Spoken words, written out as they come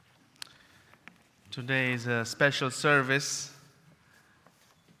Today is a special service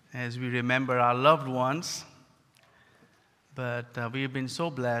as we remember our loved ones. But we've been so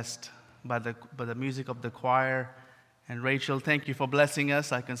blessed by the music of the choir. And Rachel, thank you for blessing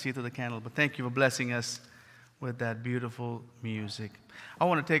us. I can see through the candle, but thank you for blessing us with that beautiful music. I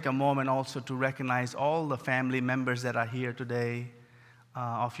want to take a moment also to recognize all the family members that are here today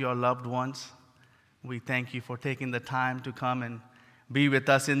of your loved ones. We thank you for taking the time to come and be with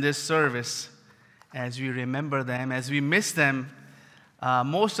us in this service as we remember them, as we miss them.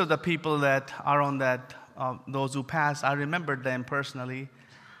 Most of the people that are on that, those who passed, I remembered them personally,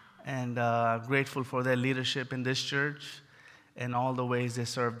 and grateful for their leadership in this church and all the ways they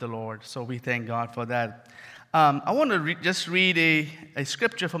served the Lord. So we thank God for that. I want to just read a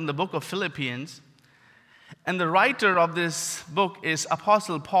scripture from the book of Philippians. And the writer of this book is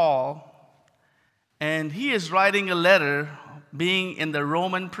Apostle Paul, and he is writing a letter being in the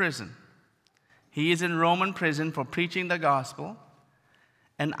Roman prison. He is in Roman prison for preaching the gospel.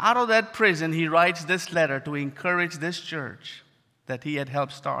 And out of that prison, he writes this letter to encourage this church that he had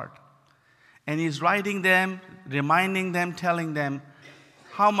helped start. And he's writing them, reminding them, telling them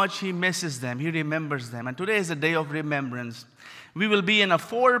how much he misses them. He remembers them. And today is a day of remembrance. We will be in a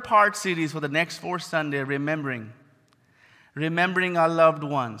 4-part series for the next 4 Sundays, remembering our loved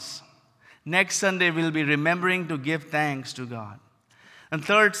ones. Next Sunday, we'll be remembering to give thanks to God. And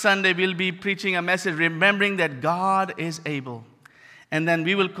 3rd Sunday, we'll be preaching a message, remembering that God is able. And then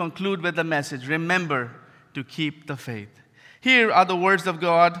we will conclude with the message, remember to keep the faith. Here are the words of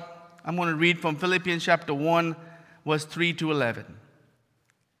God. I'm going to read from Philippians chapter 1, verse 3 to 11.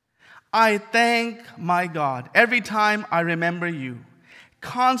 I thank my God every time I remember you,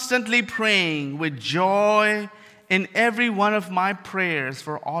 constantly praying with joy in every one of my prayers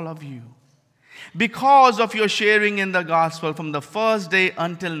for all of you, because of your sharing in the gospel from the first day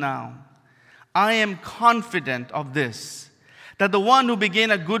until now. I am confident of this, that the one who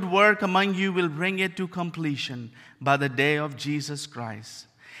began a good work among you will bring it to completion by the day of Jesus Christ.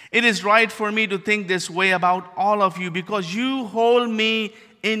 It is right for me to think this way about all of you because you hold me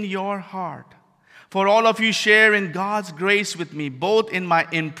in your heart. For all of you share in God's grace with me, both in my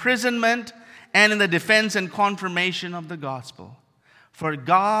imprisonment and in the defense and confirmation of the gospel. For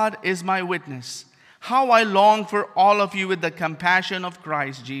God is my witness, how I long for all of you with the compassion of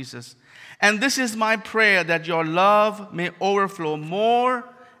Christ Jesus. And this is my prayer, that your love may overflow more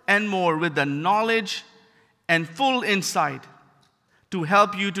and more with the knowledge and full insight to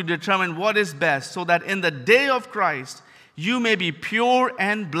help you to determine what is best, so that in the day of Christ you may be pure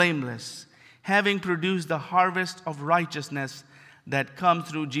and blameless, having produced the harvest of righteousness that comes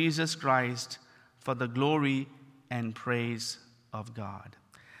through Jesus Christ for the glory and praise of God.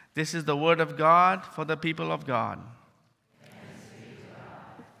 This is the word of God for the people of God.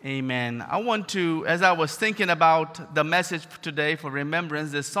 Amen. I want to, as I was thinking about the message today for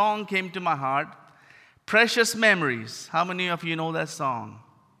remembrance, this song came to my heart, Precious Memories. How many of you know that song?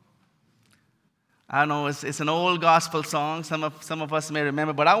 I know it's an old gospel song. Some of us may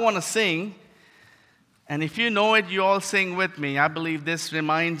remember, but I want to sing. And if you know it, you all sing with me. I believe this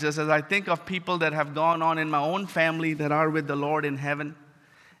reminds us, as I think of people that have gone on in my own family that are with the Lord in heaven,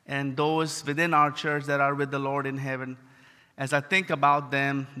 and those within our church that are with the Lord in heaven. As I think about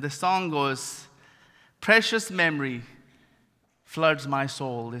them, the song goes, Precious Memory floods my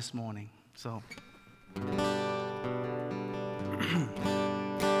soul this morning. So.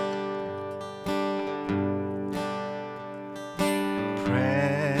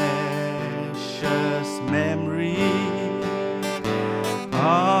 Memory,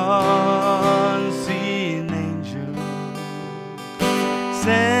 unseen angel,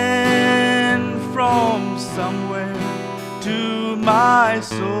 sent from somewhere to my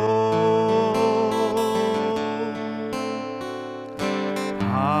soul.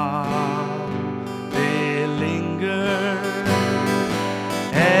 How they linger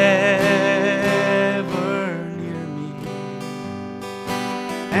ever near me,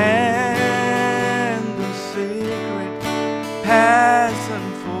 and pass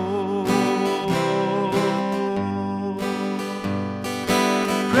unfold.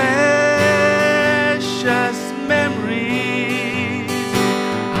 Precious memories,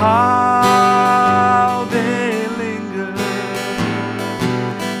 how they linger,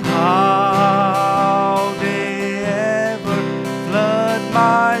 how they ever flood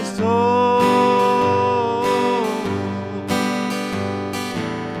my soul.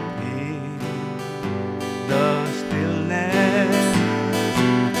 In the stillness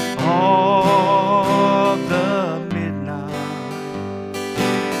of the midnight,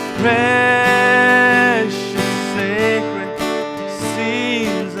 precious sacred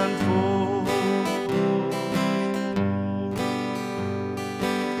scenes unfold.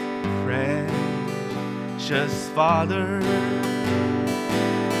 precious Father,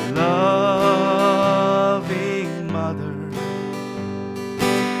 loving Mother,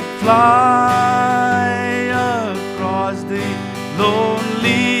 fly across the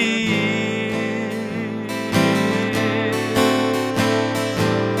lonely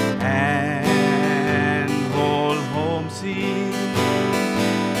and hold home scene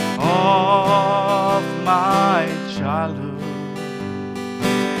of my childhood.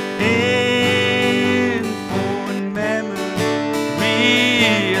 In fond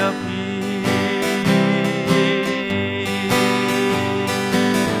memory appear.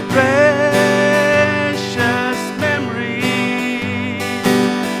 Precious memories,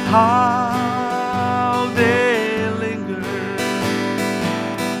 how they linger,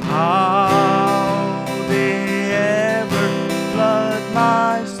 how they ever flood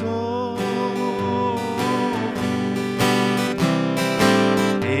my soul.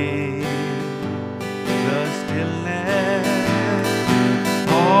 In the stillness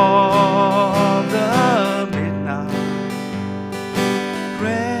of the midnight,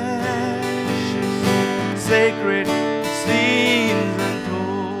 precious, sacred scenes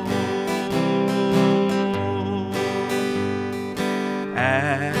untold.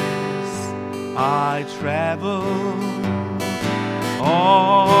 As I travel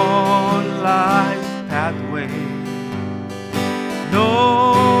on life's pathway,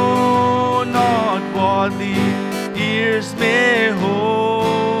 know not what the years may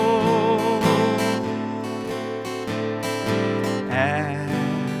hold.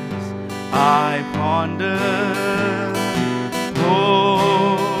 As I ponder,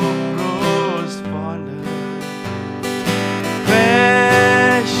 hope grows fonder.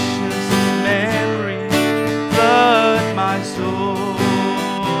 Precious memories flood my soul.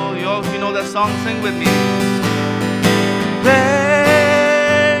 You know that song? Sing with me.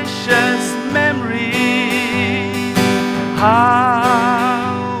 Precious memories,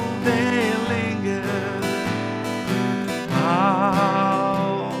 how they linger,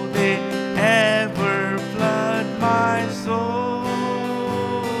 how they ever flood my soul.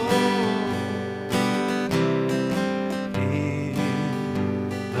 In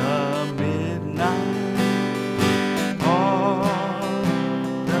the midnight of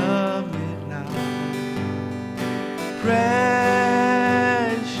the midnight,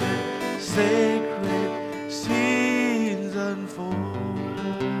 precious, sacred scenes unfold.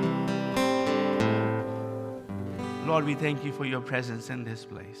 Lord, we thank you for your presence in this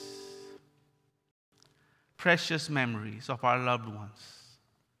place. Precious memories of our loved ones.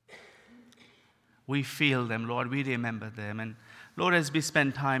 We feel them, Lord. We remember them. And Lord, as we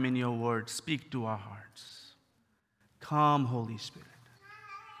spend time in your word, speak to our hearts. Come, Holy Spirit.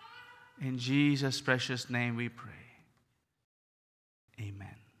 In Jesus' precious name we pray.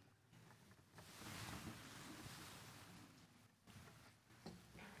 Amen.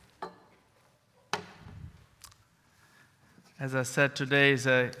 As I said, today is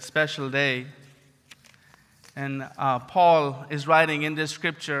a special day. And Paul is writing in this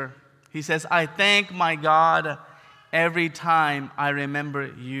scripture. He says, I thank my God every time I remember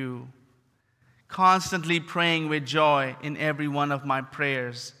you, constantly praying with joy in every one of my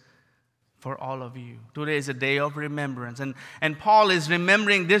prayers for all of you. Today is a day of remembrance. And Paul is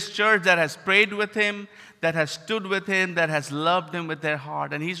remembering this church that has prayed with him, that has stood with him, that has loved him with their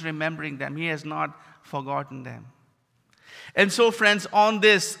heart. And he's remembering them. He has not forgotten them. And so, friends, on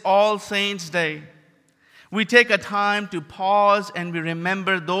this All Saints' Day, we take a time to pause and we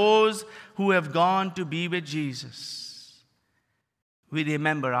remember those who have gone to be with Jesus. We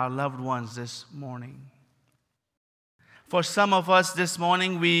remember our loved ones this morning. For some of us this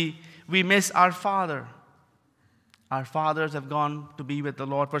morning, we miss our father. Our fathers have gone to be with the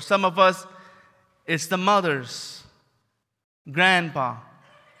Lord. For some of us, it's the mothers, grandpa,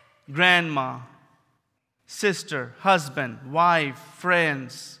 grandma, sister, husband, wife,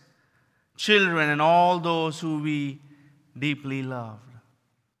 friends, children, and all those who we deeply loved.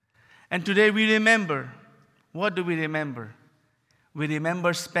 And today we remember. What do we remember? We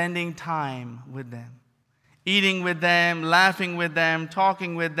remember spending time with them, eating with them, laughing with them,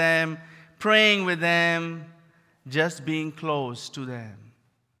 talking with them, praying with them, just being close to them.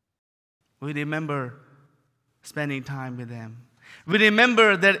 We remember spending time with them. We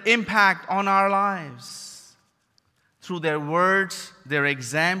remember their impact on our lives through their words, their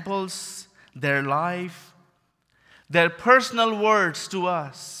examples, their life, their personal words to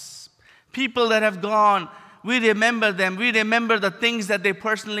us. People that have gone, we remember them. We remember the things that they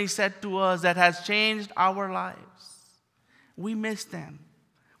personally said to us that has changed our lives. We miss them.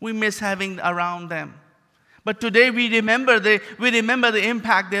 We miss having around them. But today we remember the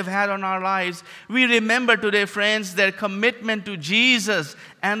impact they've had on our lives. We remember today, friends, their commitment to Jesus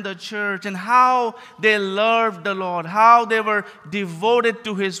and the church and how they loved the Lord, how they were devoted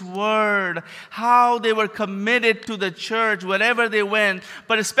to His Word, how they were committed to the church wherever they went.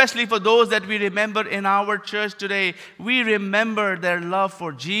 But especially for those that we remember in our church today, we remember their love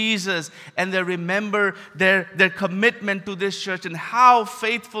for Jesus and they remember their commitment to this church and how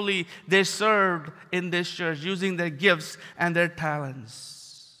faithfully they served in this church, using their gifts and their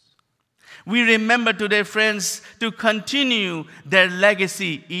talents. We remember today, friends, to continue their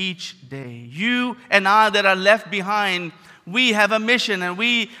legacy each day. You and I that are left behind, we have a mission and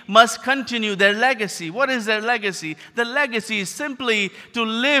we must continue their legacy. What is their legacy? The legacy is simply to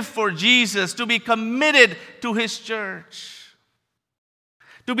live for Jesus, to be committed to His church,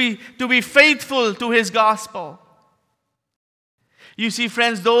 to be faithful to His gospel. You see,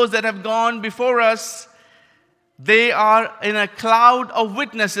 friends, those that have gone before us, they are in a cloud of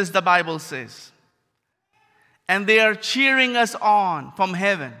witnesses, the Bible says. And they are cheering us on from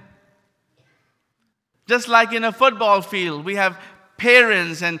heaven. Just like in a football field, we have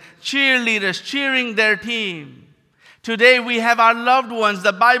parents and cheerleaders cheering their team. Today we have our loved ones.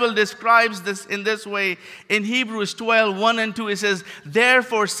 The Bible describes this in this way. In Hebrews 12:1 and 2, it says,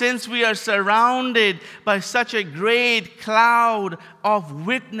 "Therefore, since we are surrounded by such a great cloud of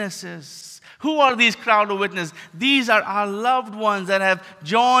witnesses." Who are these crowd of witnesses? These are our loved ones that have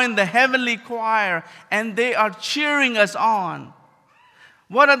joined the heavenly choir and they are cheering us on.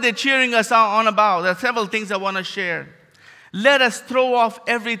 What are they cheering us on about? There are several things I want to share. Let us throw off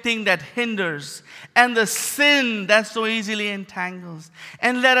everything that hinders and the sin that so easily entangles.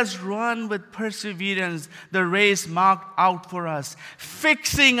 And let us run with perseverance the race marked out for us,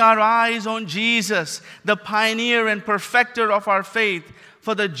 fixing our eyes on Jesus, the pioneer and perfecter of our faith.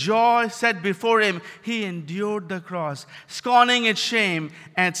 For the joy set before Him, He endured the cross, scorning its shame,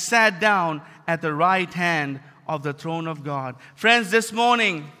 and sat down at the right hand of the throne of God. Friends, this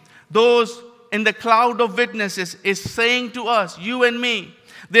morning, those in the cloud of witnesses is saying to us, you and me,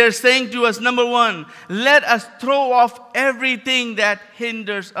 they're saying to us, number one, let us throw off everything that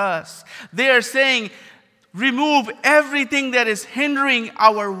hinders us. They are saying, remove everything that is hindering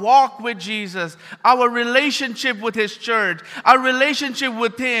our walk with Jesus, our relationship with His church, our relationship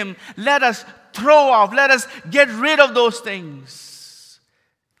with Him. Let us throw off, let us get rid of those things.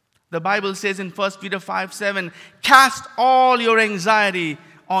 The Bible says in 1 Peter 5:7, cast all your anxiety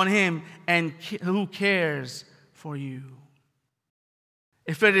on Him and who cares for you.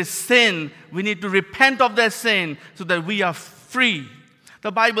 If it is sin, we need to repent of that sin so that we are free.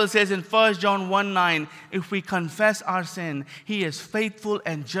 The Bible says in 1 John 1:9, if we confess our sin, He is faithful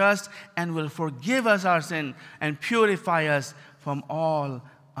and just and will forgive us our sin and purify us from all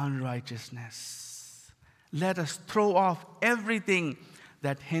unrighteousness. Let us throw off everything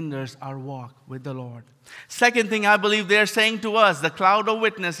that hinders our walk with the Lord. Second thing I believe they're saying to us, the cloud of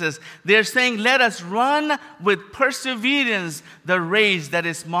witnesses, they're saying, let us run with perseverance the race that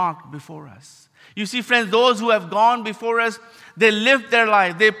is marked before us. You see, friends, those who have gone before us, they lived their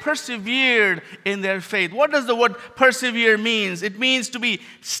life. They persevered in their faith. What does the word persevere means? It means to be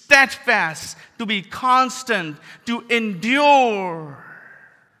steadfast, to be constant, to endure.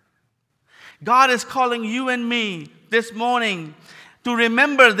 God is calling you and me this morning to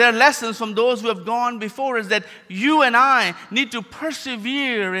remember their lessons from those who have gone before us, that you and I need to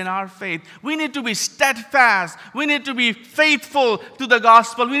persevere in our faith. We need to be steadfast. We need to be faithful to the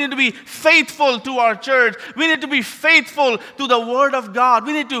gospel. We need to be faithful to our church. We need to be faithful to the Word of God.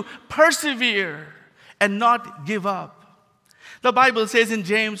 We need to persevere and not give up. The Bible says in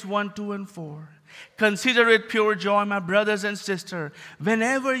James 1:2 and 4, consider it pure joy, my brothers and sisters,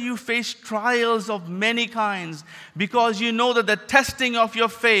 whenever you face trials of many kinds, because you know that the testing of your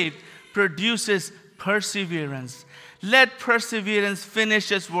faith produces perseverance. Let perseverance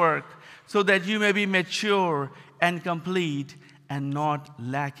finish its work, so that you may be mature and complete and not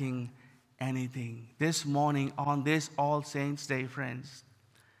lacking anything. This morning, on this All Saints' Day, friends,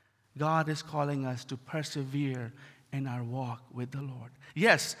 God is calling us to persevere in our walk with the Lord.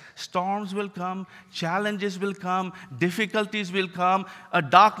 Yes, storms will come, challenges will come, difficulties will come, a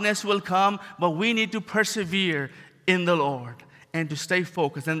darkness will come, but we need to persevere in the Lord and to stay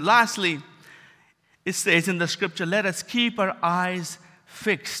focused. And lastly, it says in the scripture, let us keep our eyes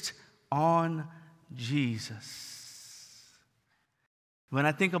fixed on Jesus. When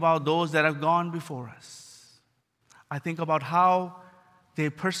I think about those that have gone before us, I think about how they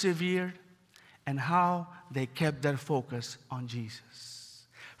persevered and how they kept their focus on Jesus.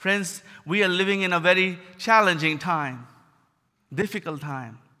 Friends, we are living in a very challenging time, difficult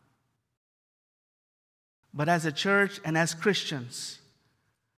time. But as a church and as Christians,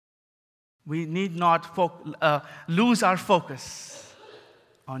 we need not lose our focus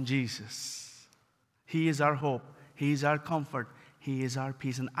on Jesus. He is our hope. He is our comfort. He is our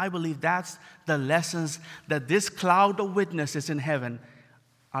peace. And I believe that's the lessons that this cloud of witnesses in heaven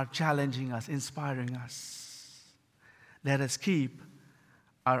are challenging us, inspiring us. Let us keep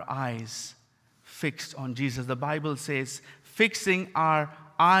our eyes fixed on Jesus. The Bible says, fixing our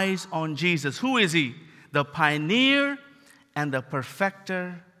eyes on Jesus. Who is He? The pioneer and the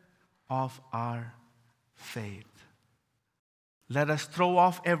perfecter of our faith. Let us throw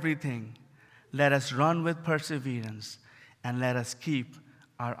off everything. Let us run with perseverance. And let us keep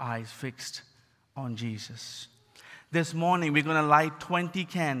our eyes fixed on Jesus. This morning, we're going to light 20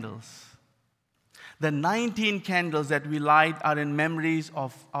 candles. The 19 candles that we light are in memories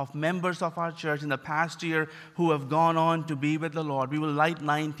of members of our church in the past year who have gone on to be with the Lord. We will light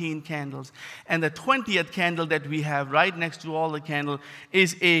 19 candles. And the 20th candle that we have right next to all the candle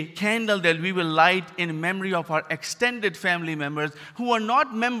is a candle that we will light in memory of our extended family members who are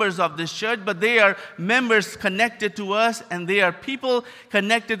not members of this church, but they are members connected to us, and they are people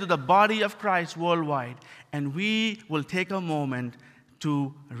connected to the body of Christ worldwide. And we will take a moment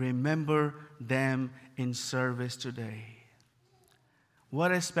to remember them in service today.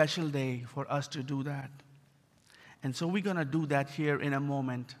 What a special day for us to do that. And so we're going to do that here in a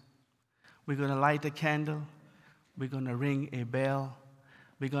moment. We're going to light a candle. We're going to ring a bell.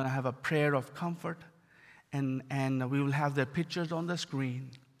 We're going to have a prayer of comfort. And we will have the pictures on the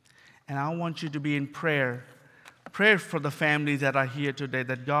screen. And I want you to be in prayer. Prayer for the families that are here today,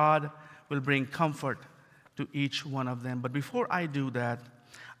 that God will bring comfort to each one of them. But before I do that,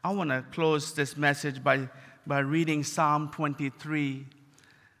 I want to close this message by reading Psalm 23.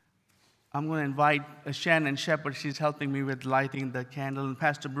 I'm going to invite Shannon Shepherd. She's helping me with lighting the candle. And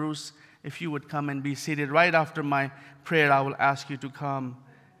Pastor Bruce, if you would come and be seated. Right after my prayer, I will ask you to come.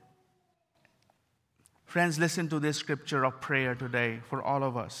 Friends, listen to this scripture of prayer today for all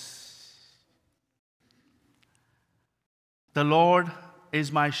of us. The Lord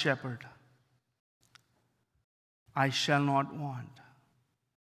is my shepherd. I shall not want.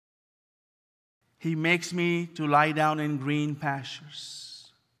 He makes me to lie down in green pastures.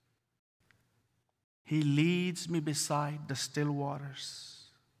 He leads me beside the still waters.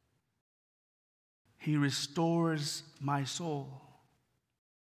 He restores my soul.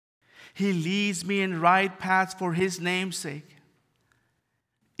 He leads me in right paths for His name's sake.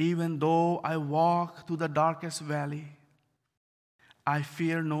 Even though I walk through the darkest valley, I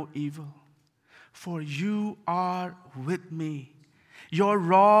fear no evil, for You are with me. Your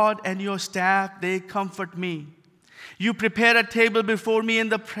rod and Your staff, they comfort me. You prepare a table before me in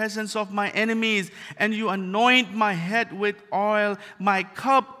the presence of my enemies, and You anoint my head with oil. My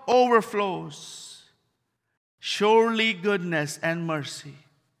cup overflows. Surely goodness and mercy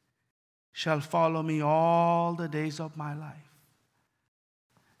shall follow me all the days of my life,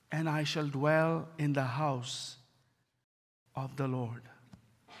 and I shall dwell in the house of the Lord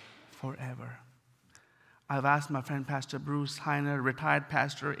forever. I've asked my friend Pastor Bruce Heiner, retired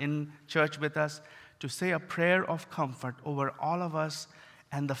pastor in church with us, to say a prayer of comfort over all of us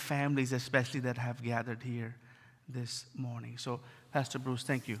and the families especially that have gathered here this morning. So, Pastor Bruce,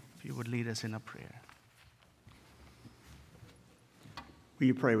 thank you. If you would lead us in a prayer. Will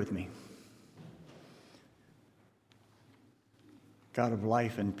you pray with me? God of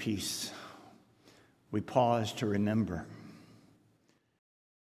life and peace, we pause to remember,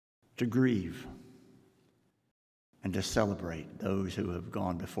 to grieve, and to celebrate those who have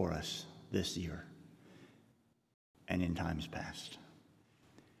gone before us this year and in times past.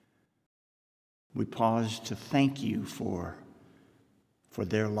 We pause to thank You for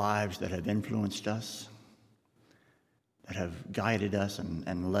their lives that have influenced us, that have guided us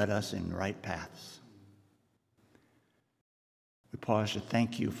and led us in right paths. We pause to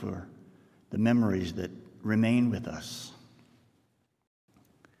thank You for the memories that remain with us.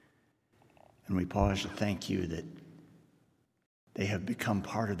 And we pause to thank You that they have become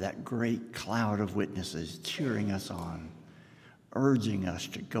part of that great cloud of witnesses cheering us on, urging us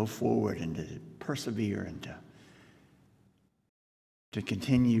to go forward and to persevere and to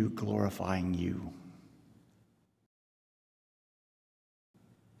continue glorifying You.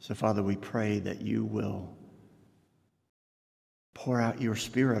 So, Father, we pray that You will pour out Your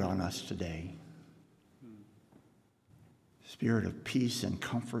Spirit on us today. Spirit of peace and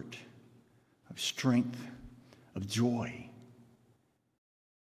comfort, of strength, of joy.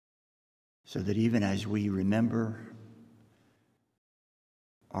 So that even as we remember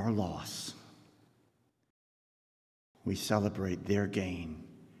our loss, we celebrate their gain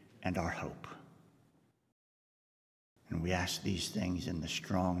and our hope. And we ask these things in the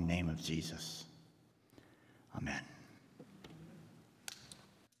strong name of Jesus. Amen.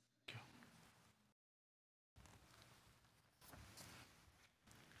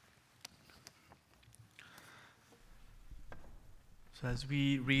 So as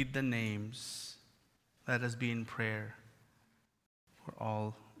we read the names, let us be in prayer for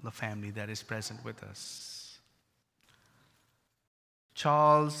all the family that is present with us.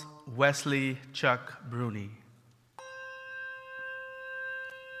 Charles Wesley Chuck Bruni.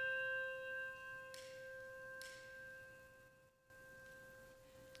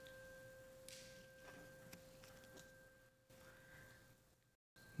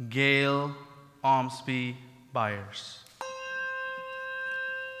 Gail Ormsby Byers.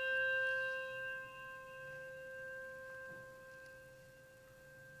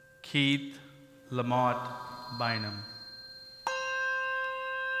 Keith Lamont Bynum.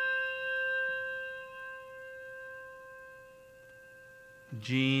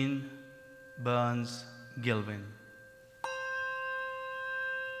 Jean Burns Gilvin.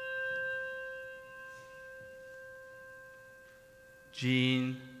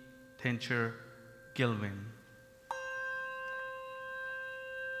 Jean Tincher Gilvin.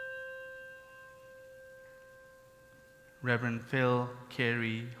 Reverend Phil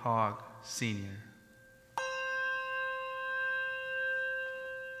Carey Hogg, Sr.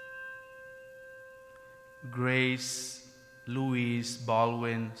 Grace Louise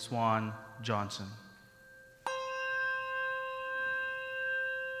Baldwin Swan Johnson.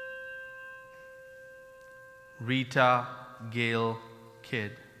 Rita Gail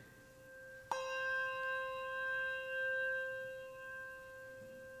Kidd.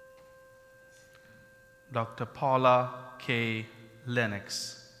 Dr. Paula K.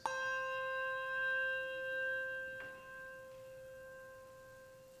 Lennox.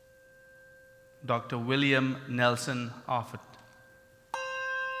 Dr. William Nelson Offit.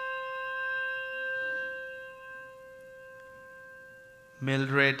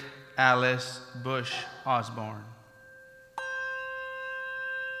 Mildred Alice Bush Osborne.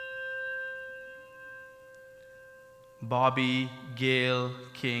 Bobby Gail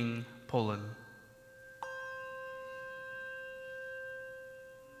King Pullen.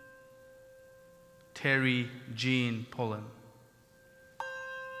 Terry Jean Pullen.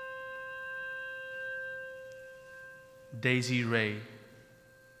 Daisy Ray.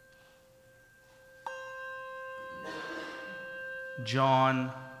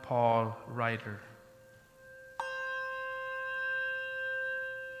 John Paul Ryder.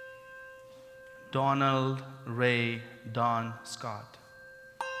 Donald Ray Don Scott.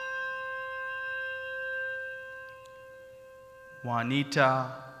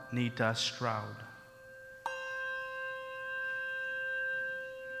 Juanita Nita Stroud.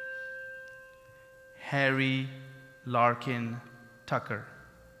 Harry Larkin Tucker.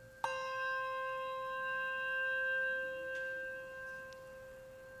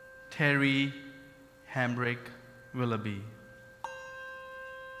 Terry Hambrick Willoughby.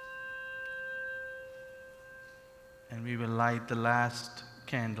 And we will light the last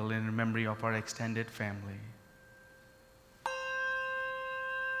candle in memory of our extended family.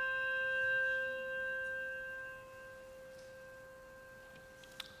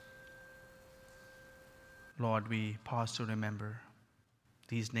 Lord, we pause to remember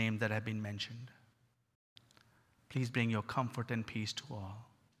these names that have been mentioned. Please bring your comfort and peace to all.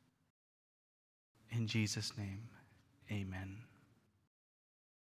 In Jesus' name, amen.